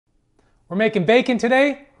We're making bacon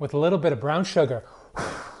today with a little bit of brown sugar.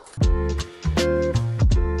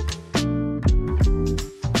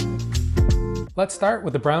 Let's start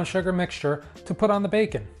with the brown sugar mixture to put on the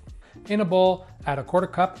bacon. In a bowl, add a 1/4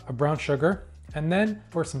 cup of brown sugar, and then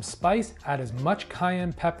for some spice, add as much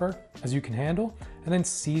cayenne pepper as you can handle, and then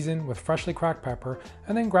season with freshly cracked pepper,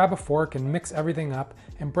 and then grab a fork and mix everything up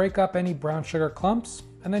and break up any brown sugar clumps,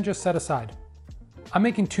 and then just set aside. I'm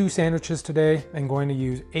making 2 sandwiches today and going to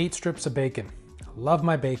use 8 strips of bacon. I love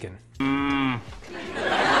my bacon.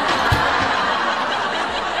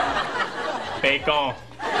 Bacon.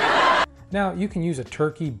 Now you can use a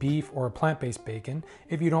turkey, beef, or a plant-based bacon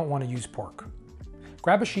if you don't want to use pork.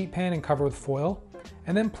 Grab a sheet pan and cover with foil,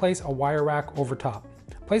 and then place a wire rack over top.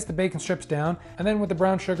 Place the bacon strips down, and then with the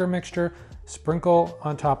brown sugar mixture, sprinkle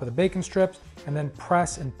on top of the bacon strips, and then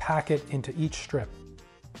press and pack it into each strip.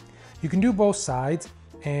 You can do both sides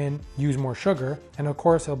and use more sugar, and of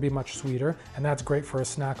course it'll be much sweeter, and that's great for a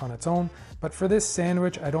snack on its own, but for this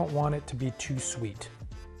sandwich I don't want it to be too sweet.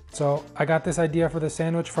 So I got this idea for the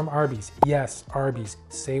sandwich from Arby's. Yes, Arby's,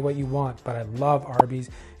 say what you want, but I love Arby's.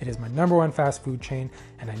 It is my #1 fast food chain,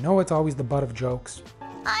 and I know it's always the butt of jokes.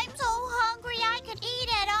 I'm so hungry I could eat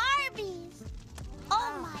at Arby's.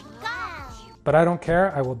 Oh my gosh. But I don't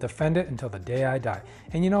care, I will defend it until the day I die.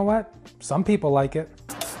 And you know what? Some people like it.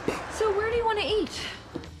 So where do you want to eat?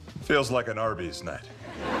 Feels like an Arby's night.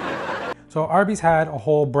 So Arby's had a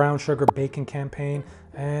whole brown sugar bacon campaign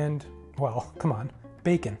and, well, come on,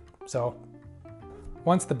 bacon. So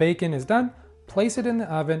once the bacon is done, place it in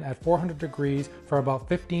the oven at 400 degrees for about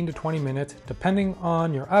 15 to 20 minutes, depending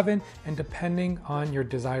on your oven and depending on your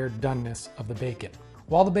desired doneness of the bacon.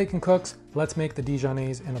 While the bacon cooks, let's make the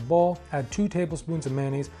dijonnaise in a bowl. Add 2 tablespoons of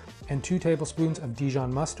mayonnaise and 2 tablespoons of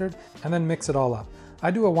Dijon mustard, and then mix it all up. I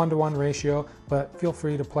do a 1-to-1 ratio, but feel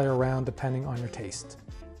free to play around depending on your taste.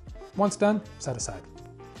 Once done, set aside.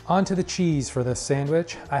 On to the cheese for this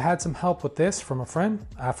sandwich. I had some help with this from a friend,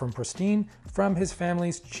 from Pristine, from his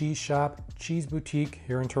family's cheese shop, Cheese Boutique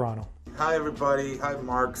here in Toronto. Hi everybody, hi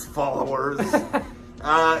Mark's followers.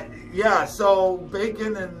 Yeah, so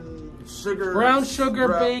bacon and sugar. Brown sugar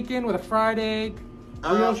bacon with a fried egg,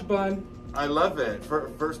 brioche bun. I love it.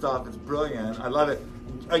 First off, it's brilliant. I love it.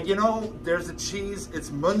 You know, there's a cheese, it's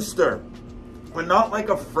Muenster, but not like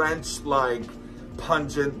a French, like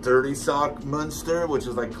pungent, dirty sock Muenster, which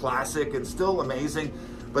is like classic and still amazing.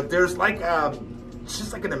 But there's like it's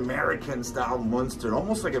just like an American style Muenster,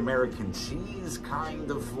 almost like American cheese kind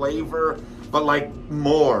of flavor, but like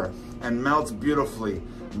more, and melts beautifully.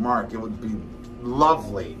 Mark, it would be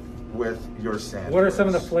lovely with your sandwich. What are some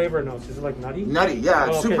of the flavor notes? Is it like nutty? Nutty, yeah.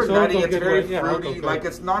 It's super nutty. It's very fruity. Yeah, like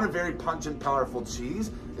it's not a very pungent, powerful cheese.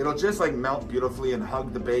 It'll just like melt beautifully and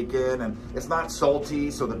hug the bacon, and it's not salty,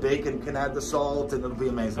 so the bacon can add the salt, and it'll be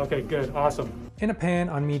amazing. Okay, good, awesome. In a pan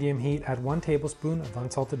on medium heat, add 1 tablespoon of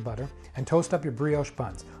unsalted butter and toast up your brioche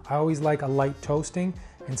buns. I always like a light toasting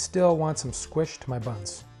and still want some squish to my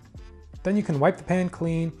buns. Then you can wipe the pan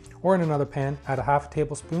clean, or in another pan, add a 1/2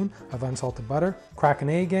 tablespoon of unsalted butter, crack an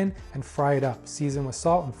egg in, and fry it up. Season with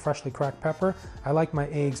salt and freshly cracked pepper. I like my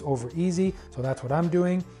eggs over easy, so that's what I'm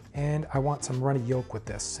doing, and I want some runny yolk with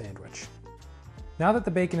this sandwich. Now that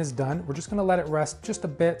the bacon is done, we're just gonna let it rest just a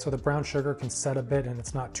bit so the brown sugar can set a bit and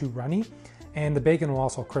it's not too runny, and the bacon will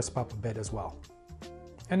also crisp up a bit as well.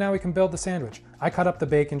 And now we can build the sandwich. I cut up the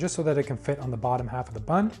bacon just so that it can fit on the bottom half of the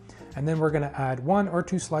bun. And then we're gonna add 1 or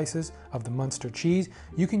 2 slices of the Muenster cheese.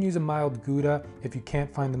 You can use a mild Gouda if you can't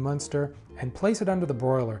find the Muenster, and place it under the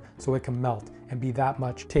broiler so it can melt and be that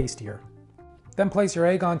much tastier. Then place your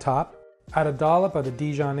egg on top, add a dollop of the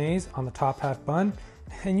dijonnaise on the top half bun,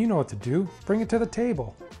 and you know what to do, bring it to the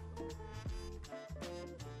table.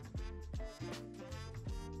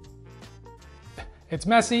 It's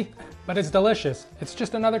messy, but it's delicious. It's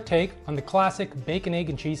just another take on the classic bacon, egg,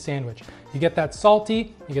 and cheese sandwich. You get that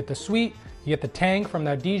salty, you get the sweet, you get the tang from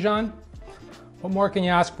that Dijon. What more can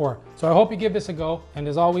you ask for? So I hope you give this a go, and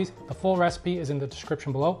as always, the full recipe is in the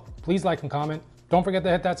description below. Please like and comment. Don't forget to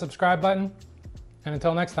hit that subscribe button, and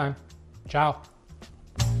until next time, ciao.